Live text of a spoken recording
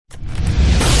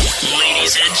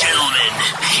Ladies and gentlemen,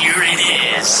 here it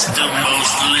is, the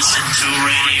most listened to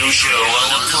radio show on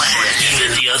the planet.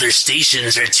 Even the other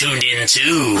stations are tuned in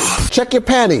too. Check your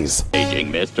panties.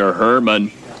 Paging Mr.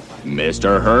 Herman.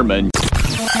 Mr. Herman.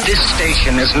 This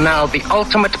station is now the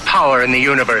ultimate power in the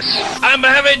universe. I'm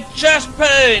having chest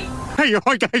pain. So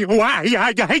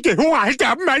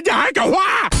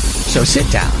sit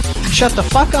down, shut the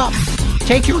fuck up,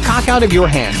 take your cock out of your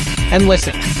hand, and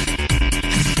listen.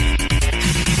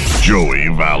 Joey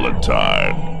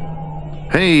Valentine.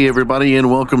 Hey everybody,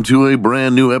 and welcome to a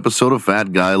brand new episode of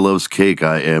Fat Guy Loves Cake.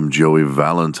 I am Joey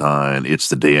Valentine. It's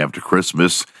the day after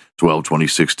Christmas,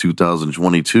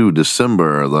 12/26/2022,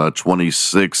 December the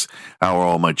 26th. How are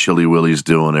all my chili willies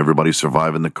doing? Everybody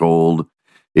surviving the cold?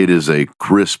 It is a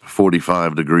crisp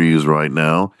 45 degrees right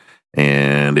now,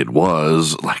 and it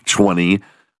was like 20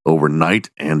 overnight,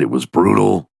 and it was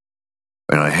brutal,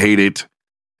 and I hate it.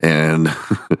 And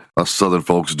us southern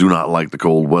folks do not like the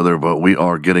cold weather, but we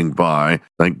are getting by.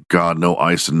 Thank God, no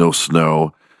ice and no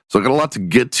snow. So I got a lot to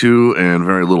get to and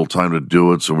very little time to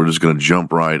do it, so we're just going to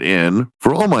jump right in.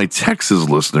 For all my Texas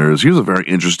listeners, here's a very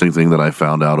interesting thing that I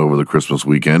found out over the Christmas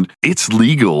weekend. It's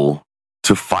legal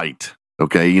to fight.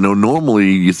 Okay, you know,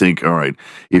 normally you think, all right,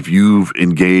 if you've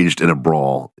engaged in a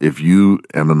brawl, if you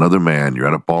and another man, you're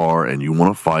at a bar and you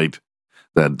want to fight,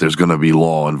 that there's going to be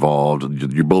law involved.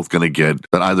 You're both going to get,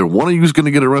 that either one of you is going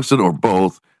to get arrested or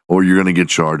both, or you're going to get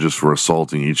charges for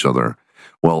assaulting each other.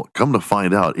 Well, come to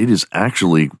find out, it is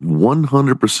actually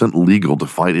 100% legal to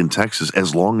fight in Texas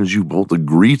as long as you both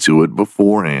agree to it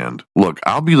beforehand. Look,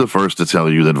 I'll be the first to tell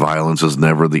you that violence is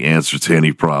never the answer to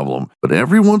any problem, but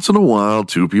every once in a while,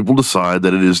 two people decide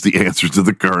that it is the answer to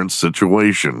the current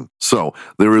situation. So,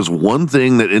 there is one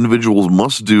thing that individuals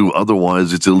must do,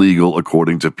 otherwise it's illegal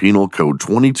according to Penal Code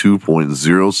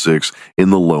 22.06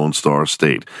 in the Lone Star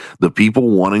State. The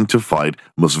people wanting to fight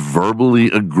must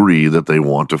verbally agree that they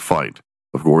want to fight.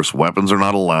 Of course, weapons are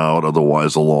not allowed,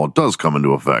 otherwise the law does come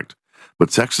into effect. But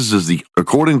Texas is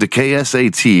according to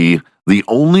KSAT, the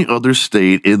only other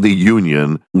state in the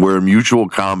union where mutual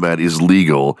combat is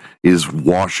legal is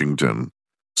Washington.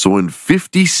 So in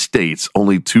 50 states,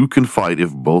 only two can fight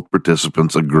if both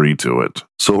participants agree to it.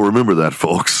 So remember that,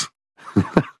 folks.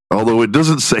 Although it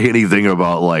doesn't say anything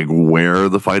about like where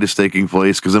the fight is taking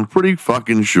place, because I'm pretty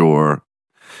fucking sure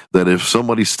that if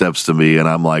somebody steps to me and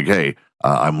I'm like, hey,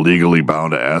 I'm legally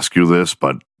bound to ask you this,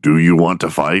 but do you want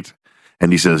to fight?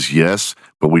 And he says, yes,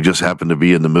 but we just happen to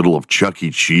be in the middle of Chuck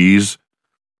E. Cheese.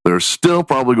 There's still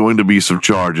probably going to be some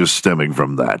charges stemming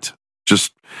from that.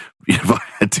 Just if I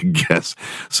had to guess.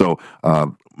 So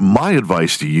my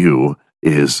advice to you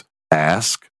is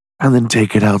ask and then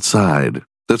take it outside.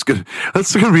 That's good.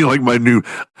 That's going to be like my new,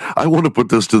 I want to put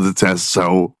this to the test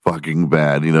so fucking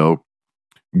bad, you know.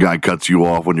 Guy cuts you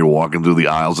off when you're walking through the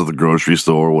aisles of the grocery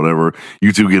store or whatever.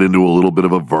 You two get into a little bit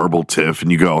of a verbal tiff and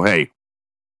you go, hey,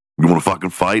 you want to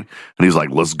fucking fight? And he's like,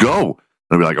 let's go. And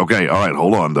I'll be like, okay, all right,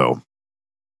 hold on though.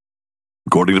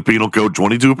 According to Penal Code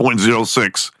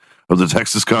 22.06 of the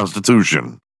Texas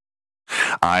Constitution,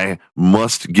 I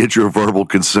must get your verbal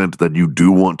consent that you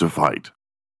do want to fight.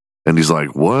 And he's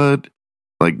like, what?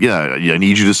 Like, yeah, I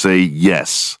need you to say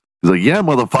yes. He's like, yeah,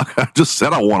 motherfucker, I just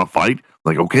said I want to fight. I'm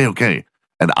like, okay.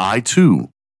 And I, too,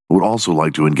 would also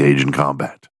like to engage in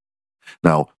combat.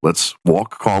 Now, let's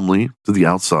walk calmly to the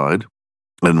outside,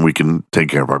 and we can take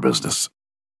care of our business.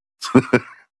 He'd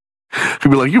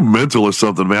be like, you mental or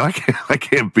something, man. I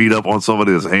can't beat up on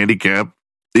somebody that's handicapped.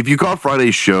 If you caught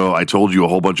Friday's show, I told you a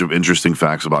whole bunch of interesting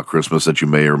facts about Christmas that you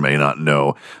may or may not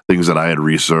know, things that I had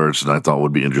researched and I thought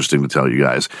would be interesting to tell you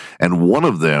guys. And one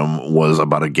of them was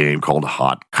about a game called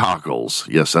Hot Cockles.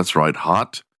 Yes, that's right,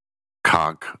 Hot Cockles,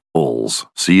 Cockles.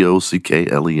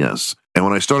 And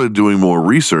when I started doing more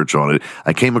research on it,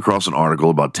 I came across an article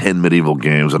about 10 medieval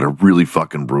games that are really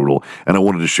fucking brutal, and I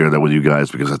wanted to share that with you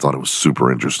guys because I thought it was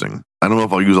super interesting. I don't know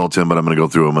if I'll use all 10, but I'm going to go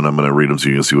through them and I'm going to read them to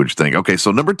you and see what you think. Okay,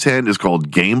 so number 10 is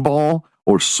called Game Ball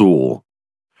or Soul.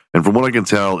 And from what I can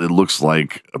tell, it looks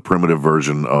like a primitive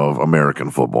version of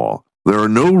American football. There are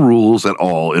no rules at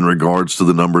all in regards to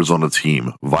the numbers on a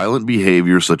team. Violent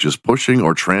behavior such as pushing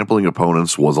or trampling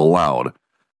opponents was allowed.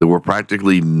 There were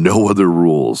practically no other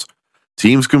rules.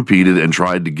 Teams competed and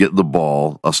tried to get the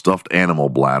ball, a stuffed animal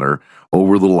bladder,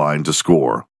 over the line to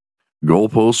score.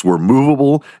 Goalposts were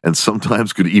movable and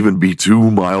sometimes could even be 2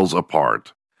 miles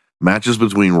apart. Matches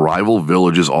between rival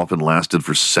villages often lasted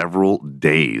for several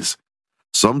days.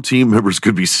 Some team members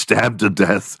could be stabbed to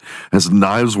death as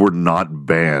knives were not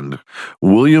banned.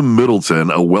 William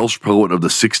Middleton, a Welsh poet of the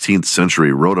 16th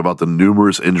century, wrote about the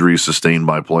numerous injuries sustained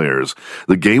by players.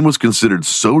 The game was considered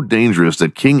so dangerous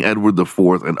that King Edward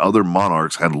IV and other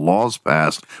monarchs had laws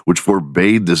passed which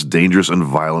forbade this dangerous and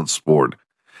violent sport.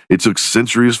 It took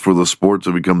centuries for the sport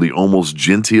to become the almost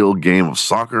genteel game of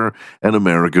soccer and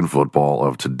American football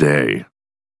of today.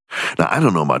 Now, I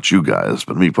don't know about you guys,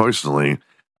 but me personally,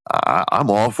 I'm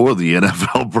all for the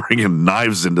NFL bringing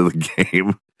knives into the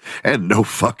game and no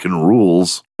fucking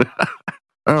rules.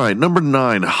 All right, number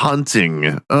 9,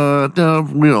 hunting. No,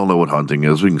 we all know what hunting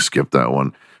is. We can skip that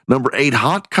one. Number 8,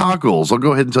 hot cockles. I'll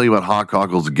go ahead and tell you about hot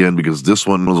cockles again because this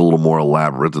one was a little more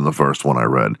elaborate than the first one I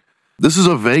read. This is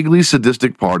a vaguely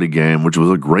sadistic party game which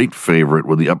was a great favorite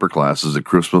with the upper classes at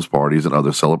Christmas parties and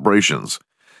other celebrations.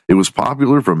 It was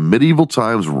popular from medieval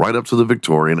times right up to the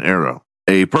Victorian era.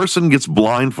 A person gets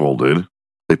blindfolded.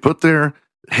 They put their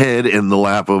head in the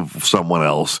lap of someone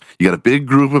else. You got a big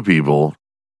group of people.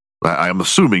 I'm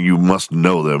assuming you must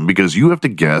know them because you have to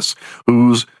guess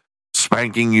who's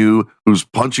spanking you, who's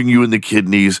punching you in the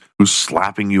kidneys, who's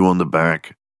slapping you on the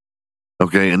back.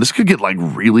 Okay, and this could get like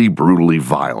really brutally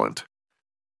violent.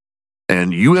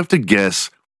 And you have to guess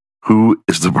who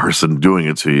is the person doing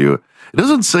it to you. It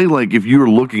doesn't say like if you're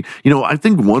looking, I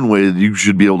think one way that you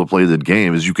should be able to play the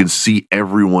game is you can see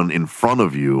everyone in front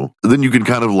of you. Then you can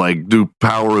kind of like do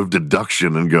power of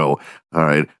deduction and go, all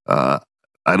right,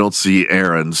 I don't see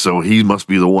Aaron, so he must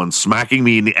be the one smacking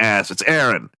me in the ass. It's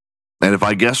Aaron. And if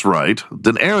I guess right,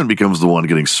 then Aaron becomes the one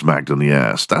getting smacked in the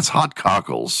ass. That's hot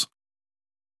cockles.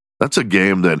 That's a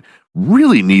game that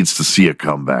really needs to see a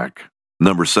comeback.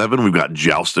 Number 7, we've got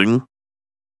jousting.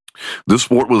 This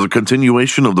sport was a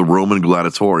continuation of the Roman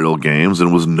gladiatorial games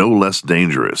and was no less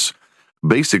dangerous.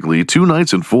 Basically, 2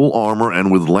 knights in full armor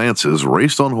and with lances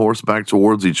raced on horseback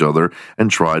towards each other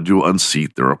and tried to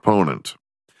unseat their opponent.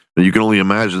 Now, you can only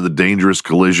imagine the dangerous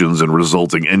collisions and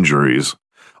resulting injuries.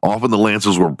 Often the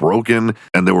lances were broken,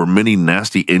 and there were many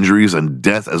nasty injuries and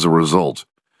death as a result.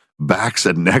 Backs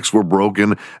and necks were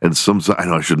broken, and sometimes, I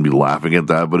know I shouldn't be laughing at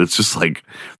that, but it's just like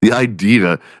the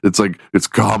idea, it's like, it's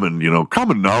common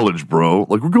knowledge, bro.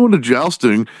 Like, we're going to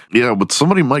jousting, yeah, but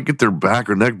somebody might get their back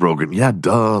or neck broken. Yeah,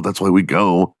 duh, that's why we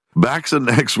go. Backs and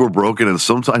necks were broken, and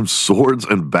sometimes swords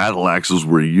and battle axes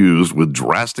were used with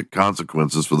drastic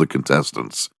consequences for the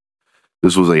contestants.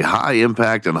 This was a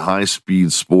high-impact and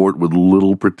high-speed sport with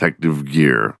little protective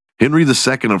gear. Henry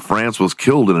II of France was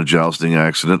killed in a jousting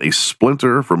accident. A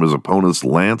splinter from his opponent's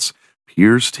lance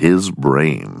pierced his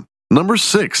brain. Number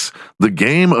 6, the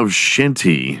game of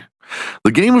shinty.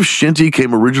 The game of shinty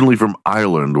came originally from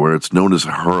Ireland, where it's known as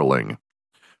hurling.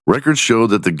 Records show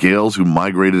that the Gaels who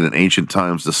migrated in ancient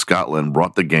times to Scotland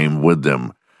brought the game with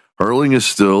them. Hurling is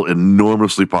still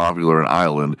enormously popular in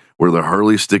Ireland, where the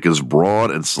hurley stick is broad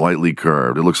and slightly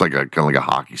curved. It looks like kind of like a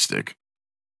hockey stick.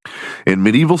 In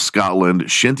medieval Scotland,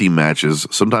 shinty matches,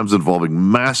 sometimes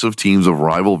involving massive teams of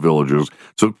rival villagers,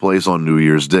 took place on New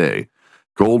Year's Day.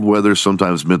 Cold weather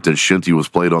sometimes meant that shinty was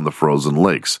played on the frozen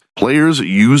lakes. Players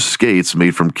used skates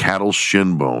made from cattle's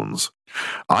shin bones.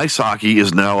 Ice hockey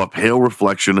is now a pale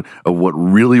reflection of what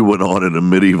really went on in a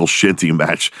medieval shinty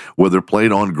match, whether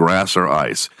played on grass or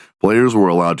ice. Players were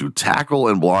allowed to tackle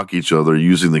and block each other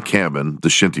using the cabin, the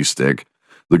shinty stick.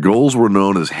 The goals were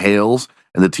known as hails,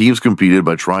 and the teams competed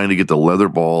by trying to get the leather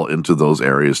ball into those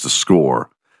areas to score.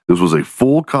 This was a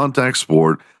full contact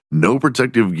sport, no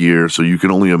protective gear, so you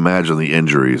can only imagine the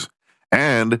injuries.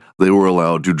 And they were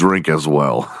allowed to drink as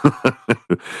well.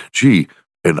 Gee,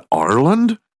 in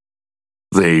Ireland?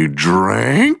 They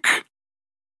drank?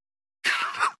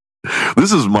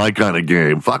 This is my kind of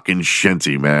game. Fucking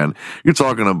shinty, man. You're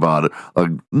talking about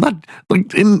not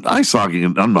like in ice hockey.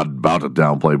 And I'm not about to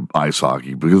downplay ice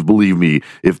hockey because believe me,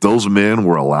 if those men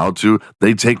were allowed to,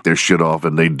 they take their shit off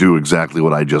and they do exactly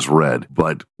what I just read.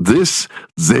 But this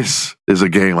is a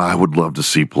game I would love to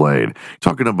see played.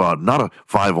 Talking about not a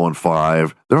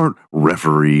 5-on-5. There aren't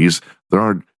referees. There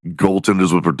aren't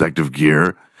goaltenders with protective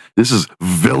gear. This is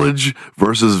village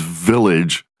versus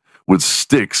village with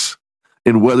sticks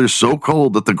in weather so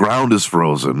cold that the ground is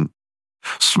frozen,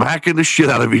 smacking the shit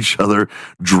out of each other,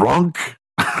 drunk.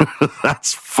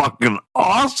 That's fucking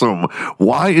awesome.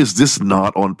 Why is this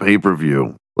not on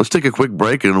pay-per-view? Let's take a quick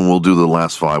break and we'll do the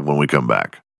last 5 when we come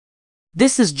back.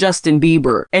 This is Justin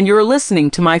Bieber, and you're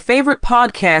listening to my favorite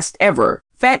podcast ever,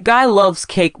 Fat Guy Loves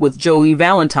Cake with Joey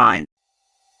Valentine.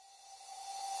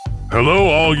 Hello,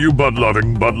 all you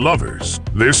bud-loving bud lovers.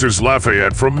 This is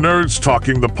Lafayette from Nerds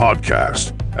Talking the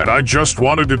Podcast, and I just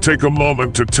wanted to take a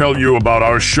moment to tell you about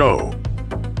our show.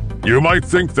 You might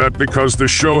think that because the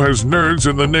show has nerds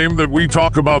in the name that we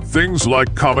talk about things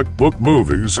like comic book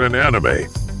movies and anime.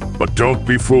 But don't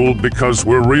be fooled, because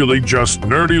we're really just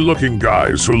nerdy-looking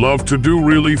guys who love to do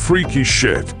really freaky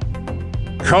shit.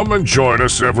 Come and join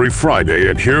us every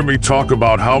Friday and hear me talk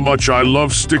about how much I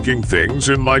love sticking things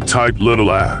in my tight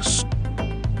little ass.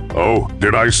 Oh,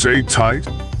 did I say tight?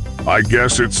 I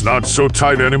guess it's not so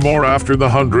tight anymore after the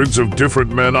hundreds of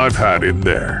different men I've had in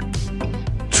there.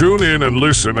 Tune in and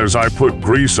listen as I put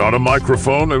grease on a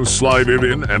microphone and slide it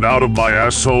in and out of my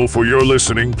asshole for your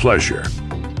listening pleasure.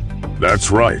 That's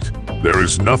right, there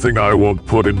is nothing I won't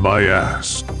put in my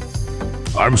ass.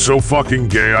 I'm so fucking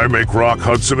gay I make Rock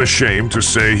Hudson ashamed to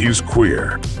say he's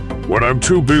queer. When I'm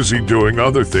too busy doing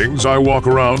other things, I walk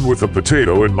around with a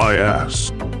potato in my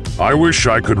ass. I wish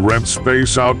I could rent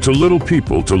space out to little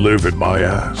people to live in my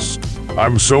ass.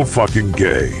 I'm so fucking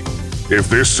gay. If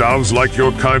this sounds like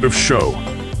your kind of show,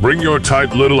 bring your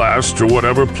tight little ass to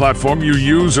whatever platform you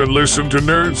use and listen to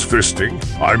Nerds Fisting,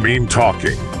 I mean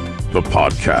Talking, the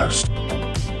podcast.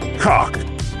 Cock.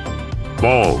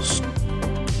 Balls.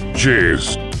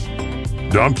 Jizz.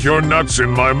 Dunk your nuts in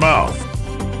my mouth.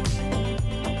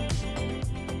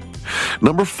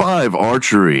 Number 5,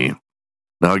 archery.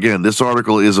 Now, again, this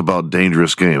article is about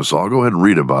dangerous games, so I'll go ahead and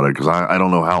read about it because I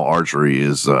don't know how archery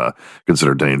is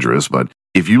considered dangerous. But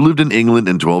if you lived in England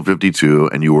in 1252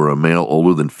 and you were a male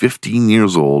older than 15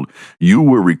 years old, you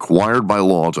were required by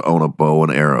law to own a bow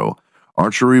and arrow.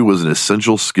 Archery was an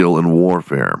essential skill in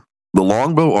warfare. The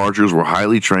longbow archers were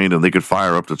highly trained and they could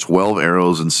fire up to 12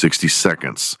 arrows in 60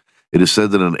 seconds. It is said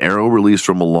that an arrow released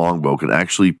from a longbow could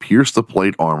actually pierce the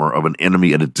plate armor of an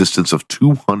enemy at a distance of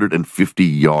 250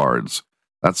 yards.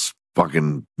 That's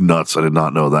fucking nuts. I did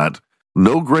not know that.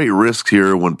 No great risk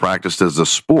here when practiced as a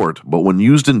sport, but when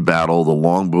used in battle, the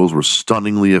longbows were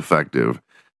stunningly effective.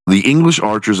 The English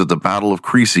archers at the Battle of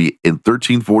Crecy in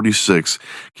 1346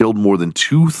 killed more than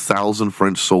 2,000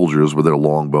 French soldiers with their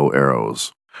longbow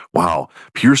arrows. Wow,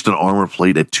 pierced an armor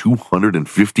plate at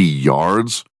 250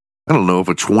 yards? I don't know if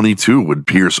a 22 would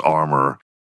pierce armor.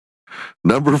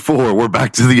 Number 4, we're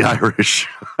back to the Irish.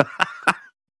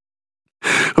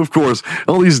 Of course,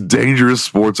 all these dangerous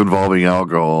sports involving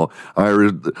alcohol.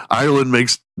 Ireland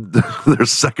makes their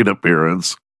second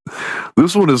appearance.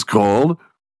 This one is called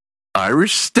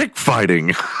Irish stick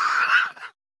fighting.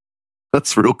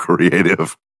 That's real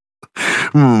creative.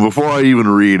 Before I even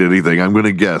read anything, I'm going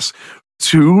to guess.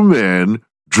 2 men,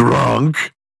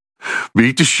 drunk,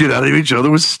 beat the shit out of each other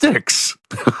with sticks.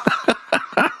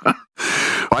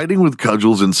 Fighting with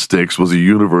cudgels and sticks was a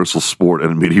universal sport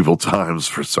in medieval times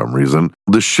for some reason.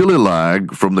 The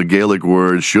shillelag, from the Gaelic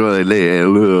word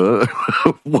shillelag,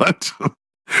 what?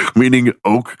 Meaning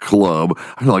oak club.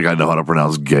 I feel like I know how to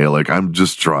pronounce Gaelic. I'm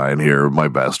just trying here my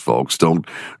best, folks. Don't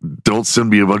send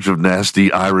me a bunch of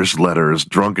nasty Irish letters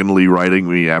drunkenly writing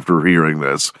me after hearing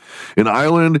this. In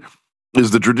Ireland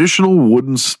is the traditional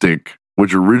wooden stick,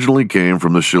 which originally came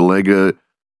from the shillelag.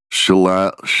 I'm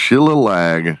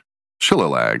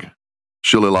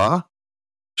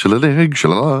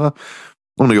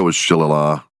going to go with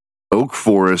Shillelagh, Oak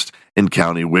Forest in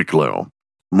County Wicklow.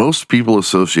 Most people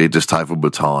associate this type of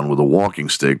baton with a walking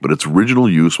stick, but its original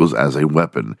use was as a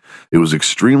weapon. It was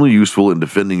extremely useful in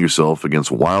defending yourself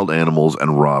against wild animals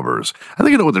and robbers. I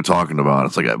think I know what they're talking about.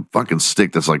 It's like a fucking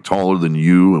stick that's like taller than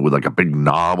you and with like a big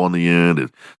knob on the end.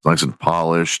 It's nice and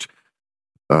polished.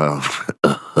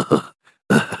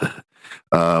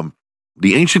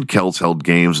 The ancient Celts held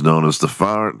games known as the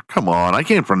come on, I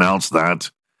can't pronounce that.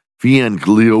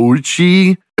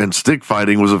 Fiangliochi, and stick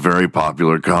fighting was a very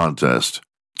popular contest.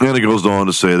 And it goes on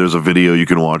to say there's a video you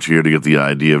can watch here to get the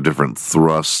idea of different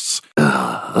thrusts.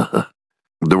 There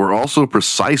were also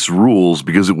precise rules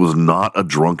because it was not a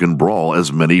drunken brawl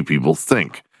as many people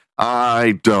think.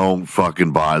 I don't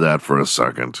fucking buy that for a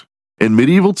second. In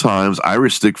medieval times,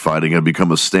 Irish stick fighting had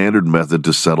become a standard method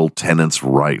to settle tenants'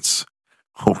 rights.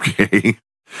 Okay,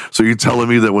 so you're telling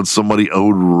me that when somebody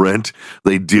owed rent,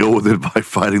 they deal with it by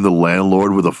fighting the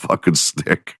landlord with a fucking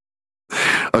stick?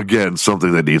 Again,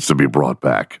 something that needs to be brought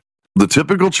back. The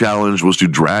typical challenge was to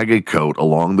drag a coat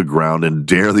along the ground and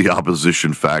dare the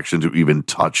opposition faction to even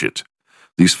touch it.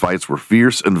 These fights were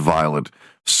fierce and violent.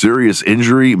 Serious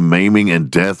injury, maiming, and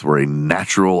death were a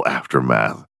natural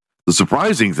aftermath. The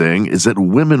surprising thing is that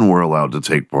women were allowed to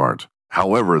take part.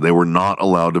 However, they were not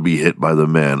allowed to be hit by the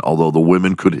men, although the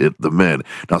women could hit the men.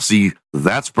 Now, see,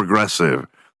 that's progressive.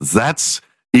 That's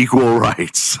equal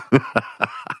rights.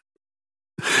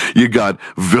 You got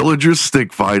villagers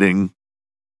stick fighting.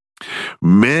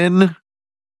 Men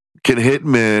can hit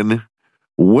men.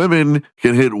 Women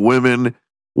can hit women.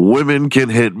 Women can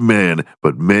hit men,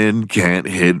 but men can't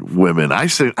hit women.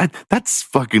 That's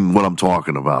fucking what I'm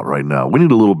talking about right now. We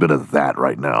need a little bit of that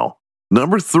right now.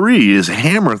 Number 3 is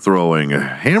hammer throwing.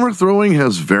 Hammer throwing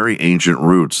has very ancient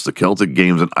roots. The Celtic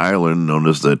games in Ireland, known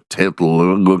as the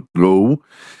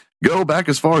go back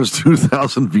as far as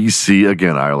 2000 BC.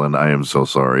 Again, Ireland, I am so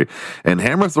sorry. And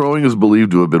hammer throwing is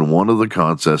believed to have been one of the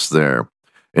contests there.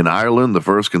 In Ireland, the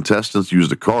first contestants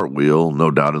used a cartwheel,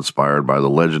 no doubt inspired by the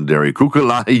legendary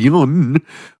Cuchulainn,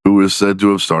 who is said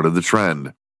to have started the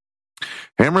trend.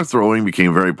 Hammer throwing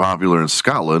became very popular in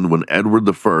Scotland when Edward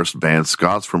I banned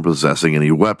Scots from possessing any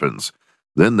weapons.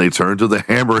 Then they turned to the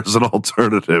hammer as an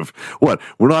alternative. What?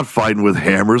 We're not fighting with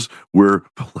hammers, we're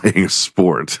playing a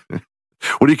sport.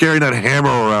 What are you carrying that hammer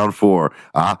around for?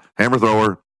 Hammer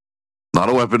thrower, not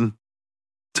a weapon.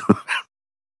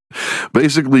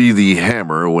 Basically, the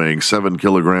hammer, weighing 7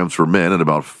 kilograms for men and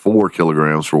about 4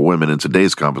 kilograms for women in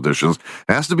today's competitions,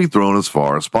 has to be thrown as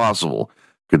far as possible.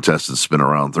 Contestants spin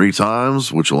around 3 times,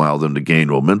 which allow them to gain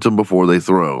momentum before they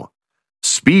throw.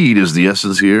 Speed is the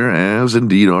essence here, as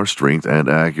indeed are strength and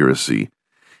accuracy.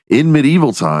 In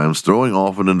medieval times, throwing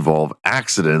often involved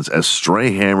accidents as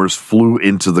stray hammers flew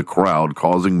into the crowd,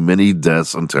 causing many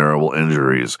deaths and terrible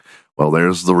injuries. Well,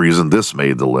 there's the reason this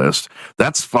made the list.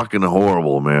 That's fucking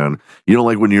horrible, man. You know,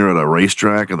 like when you're at a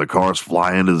racetrack and the cars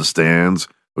fly into the stands?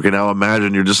 Okay, now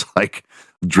imagine you're just like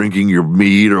drinking your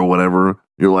mead or whatever.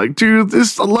 You're like, dude,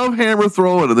 I love hammer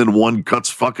throwing. And then one cuts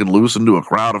fucking loose into a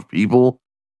crowd of people.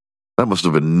 That must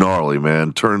have been gnarly,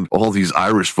 man. Turned all these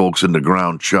Irish folks into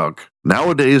ground chuck.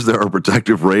 Nowadays, there are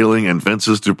protective railing and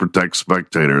fences to protect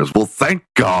spectators. Well, thank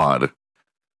God.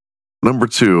 Number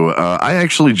 2, I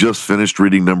actually just finished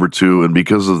reading number 2, and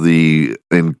because of the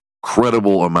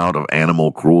incredible amount of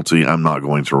animal cruelty, I'm not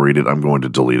going to read it. I'm going to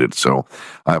delete it, so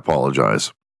I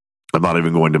apologize. I'm not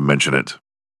even going to mention it.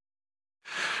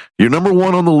 Your number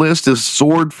 1 on the list is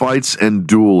sword fights and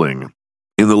dueling.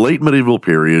 In the late medieval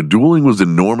period, dueling was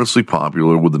enormously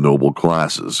popular with the noble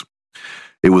classes.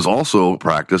 It was also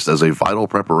practiced as a vital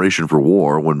preparation for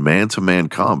war when man-to-man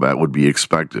combat would be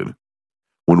expected.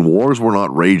 When wars were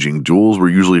not raging, duels were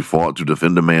usually fought to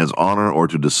defend a man's honor or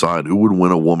to decide who would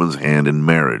win a woman's hand in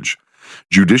marriage.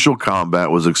 Judicial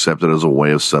combat was accepted as a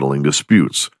way of settling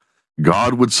disputes.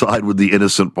 God would side with the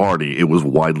innocent party, it was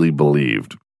widely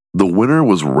believed. The winner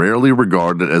was rarely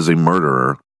regarded as a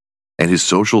murderer, and his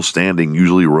social standing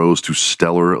usually rose to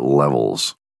stellar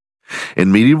levels.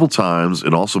 In medieval times,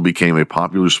 it also became a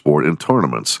popular sport in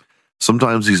tournaments.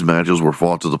 Sometimes these matches were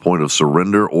fought to the point of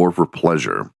surrender or for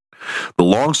pleasure. The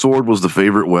longsword was the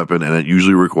favorite weapon, and it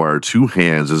usually required 2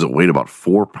 hands as it weighed about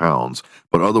 4 pounds,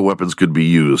 but other weapons could be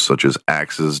used, such as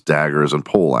axes, daggers, and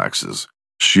poleaxes.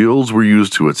 Shields were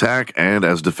used to attack and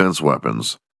as defense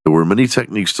weapons. There were many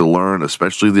techniques to learn,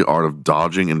 especially the art of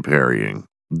dodging and parrying.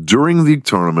 During the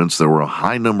tournaments, there were a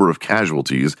high number of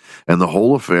casualties, and the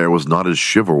whole affair was not as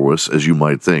chivalrous as you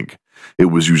might think. It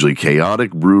was usually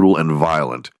chaotic, brutal, and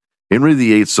violent. Henry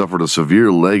VIII suffered a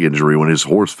severe leg injury when his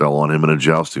horse fell on him in a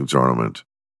jousting tournament.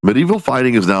 Medieval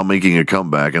fighting is now making a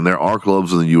comeback, and there are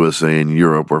clubs in the USA and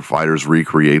Europe where fighters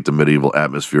recreate the medieval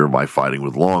atmosphere by fighting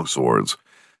with longswords.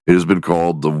 It has been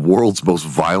called the world's most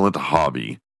violent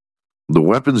hobby. The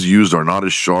weapons used are not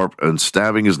as sharp, and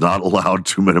stabbing is not allowed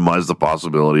to minimize the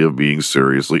possibility of being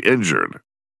seriously injured.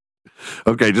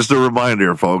 Okay, just a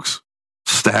reminder, folks.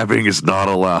 Stabbing is not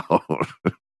allowed.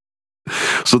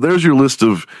 So there's your list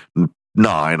of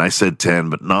 9. I said 10,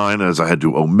 but 9 as I had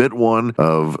to omit one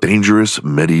of dangerous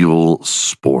medieval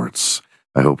sports.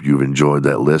 I hope you've enjoyed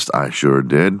that list. I sure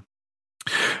did.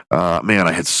 Man,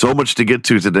 I had so much to get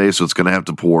to today, so it's going to have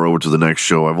to pour over to the next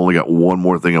show. I've only got one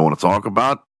more thing I want to talk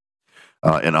about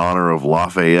in honor of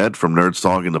Lafayette from Nerds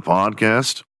Talking the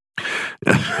Podcast.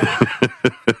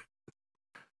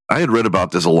 I had read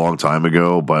about this a long time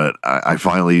ago, but I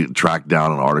finally tracked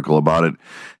down an article about it.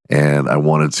 And I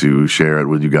wanted to share it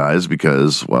with you guys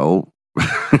because, well,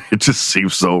 it just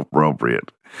seems so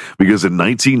appropriate. Because in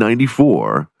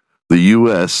 1994, the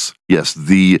U.S., yes,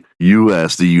 the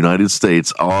U.S., the United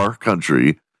States, our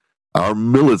country, our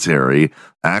military,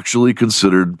 actually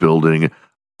considered building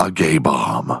a gay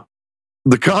bomb.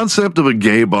 The concept of a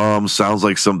gay bomb sounds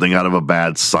like something out of a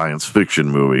bad science fiction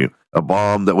movie. A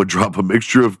bomb that would drop a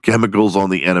mixture of chemicals on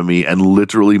the enemy and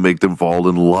literally make them fall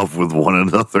in love with one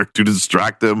another to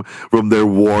distract them from their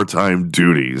wartime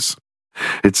duties.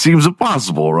 It seems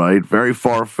impossible, right? Very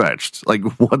far-fetched. Like,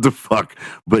 what the fuck?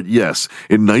 But yes,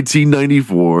 in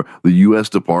 1994, the U.S.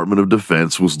 Department of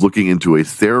Defense was looking into a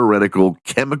theoretical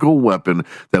chemical weapon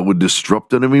that would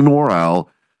disrupt enemy morale,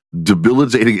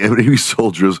 debilitating enemy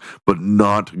soldiers, but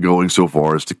not going so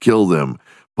far as to kill them.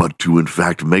 but to in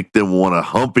fact make them want to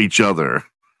hump each other.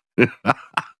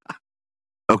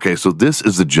 Okay, so this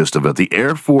is the gist of it. The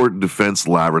Air Force Defense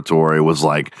Laboratory was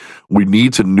like, we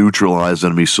need to neutralize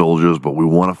enemy soldiers, but we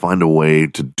want to find a way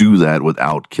to do that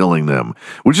without killing them,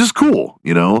 which is cool,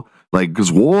 you know? Like,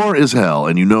 because war is hell,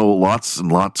 and you know lots and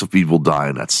lots of people die,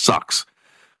 and that sucks.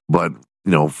 But,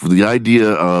 you know, for the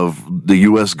idea of the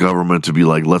U.S. government to be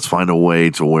like, let's find a way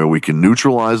to where we can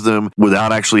neutralize them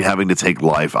without actually having to take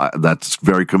life, that's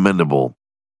very commendable.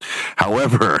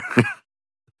 However,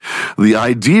 the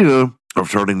idea of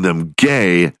turning them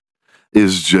gay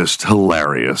is just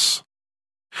hilarious.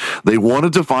 They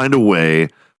wanted to find a way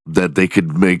that they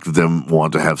could make them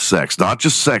want to have sex. Not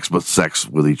just sex, but sex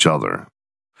with each other.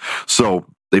 So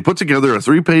they put together a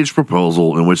 3-page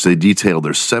proposal in which they detailed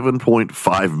their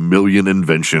 $7.5 million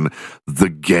invention, the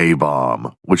gay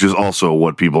bomb, which is also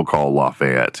what people call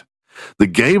Lafayette. The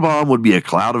gay bomb would be a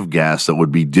cloud of gas that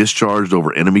would be discharged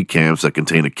over enemy camps that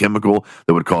contain a chemical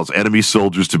that would cause enemy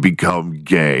soldiers to become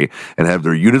gay and have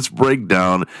their units break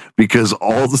down because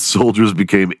all the soldiers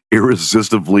became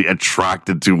irresistibly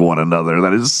attracted to one another.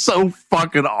 That is so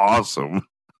fucking awesome.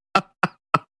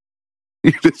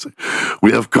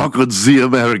 We have conquered the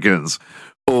Americans.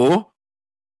 Oh,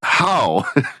 how?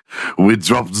 We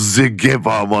dropped the gay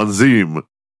bomb on them.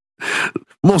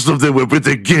 Most of them were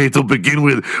pretty gay to begin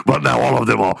with, but now all of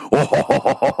them are.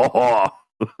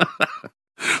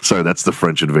 Sorry, that's the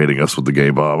French invading us with the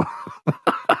gay bomb.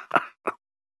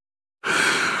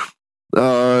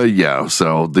 Yeah,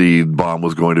 so the bomb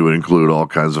was going to include all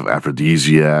kinds of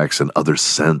aphrodisiacs and other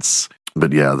scents.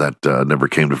 But yeah, that never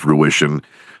came to fruition.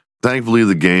 Thankfully,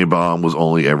 the gay bomb was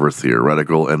only ever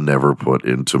theoretical and never put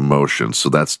into motion. So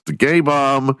that's the gay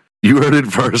bomb. You heard it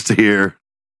first here.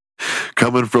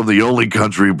 Coming from the only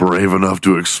country brave enough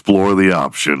to explore the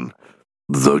option.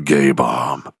 The gay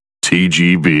bomb.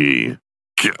 TGB.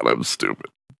 God, I'm stupid.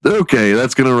 Okay,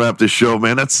 that's going to wrap this show,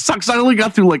 man. That sucks. I only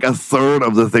got through like a third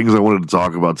of the things I wanted to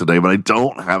talk about today, but I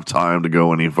don't have time to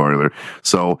go any further.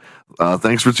 So,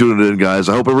 thanks for tuning in, guys.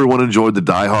 I hope everyone enjoyed the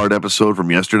Die Hard episode from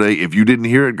yesterday. If you didn't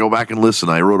hear it, go back and listen.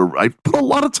 I put a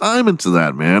lot of time into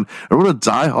that, man. I wrote a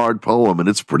Die Hard poem, and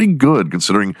it's pretty good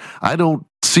considering I don't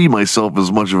see myself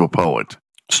as much of a poet.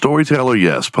 Storyteller,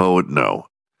 yes. Poet, no.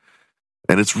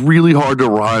 And it's really hard to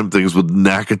rhyme things with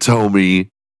Nakatomi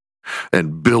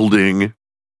and building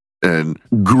and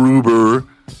Gruber.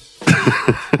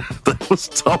 That was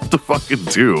tough to fucking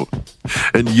do.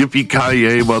 And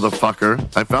yippee-ki-yay,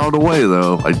 motherfucker. I found a way,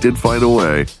 though. I did find a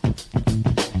way.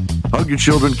 Hug your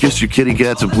children, kiss your kitty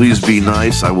cats, and please be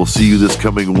nice. I will see you this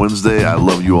coming Wednesday. I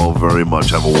love you all very much.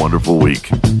 Have a wonderful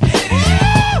week.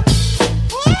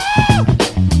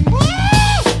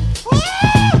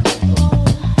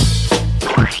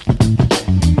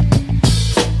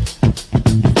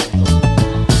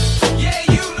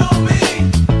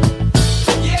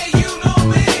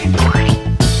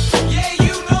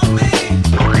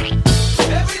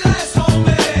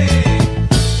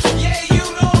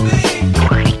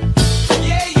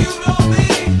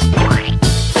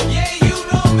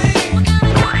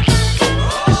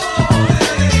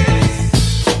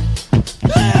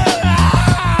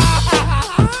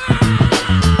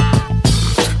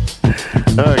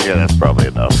 Okay, that's probably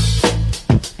enough.